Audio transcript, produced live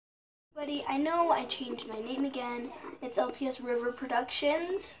Buddy, I know I changed my name again. It's LPS River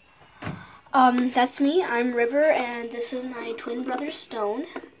Productions. That's me. I'm River, and this is my twin brother Stone.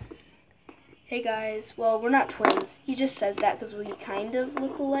 Hey guys. Well, we're not twins. He just says that because we kind of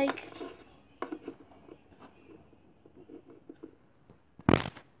look alike.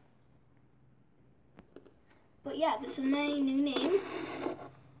 But yeah, this is my new name.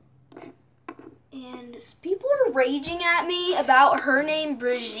 And people are raging at me about her name,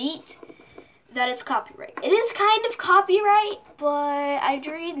 Brigitte, that it's copyright. It is kind of copyright, but I've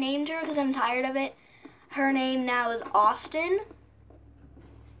renamed her because I'm tired of it. Her name now is Austin.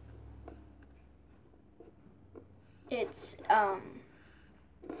 It's Austeyn.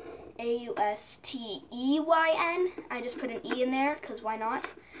 I just put an E in there because why not?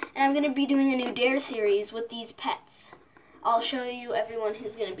 And I'm going to be doing a new Dare series with these pets. I'll show you everyone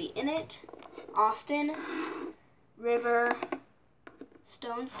who's going to be in it. Austin, River,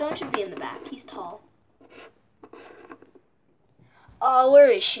 Stone. Stone should be in the back. He's tall. Where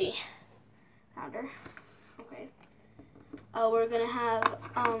is she? Found her. Okay. We're going to have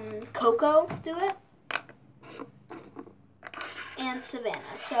Coco do it. And Savannah.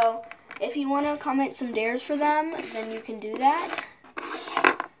 So if you want to comment some dares for them, then you can do that.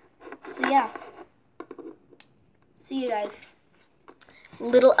 So yeah. See you guys.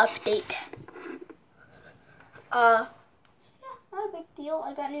 Little update. So yeah, not a big deal.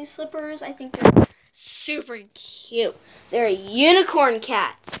 I got new slippers. I think they're super cute. They're unicorn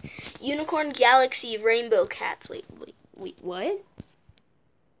cats. Unicorn Galaxy Rainbow Cats. Wait, what?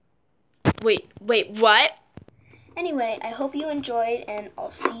 Wait, what? Anyway, I hope you enjoyed, and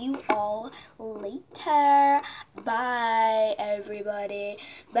I'll see you all later. Bye, everybody.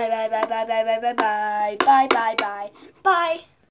 Bye, bye, bye, bye, bye, bye, bye, bye, bye, bye, bye, bye.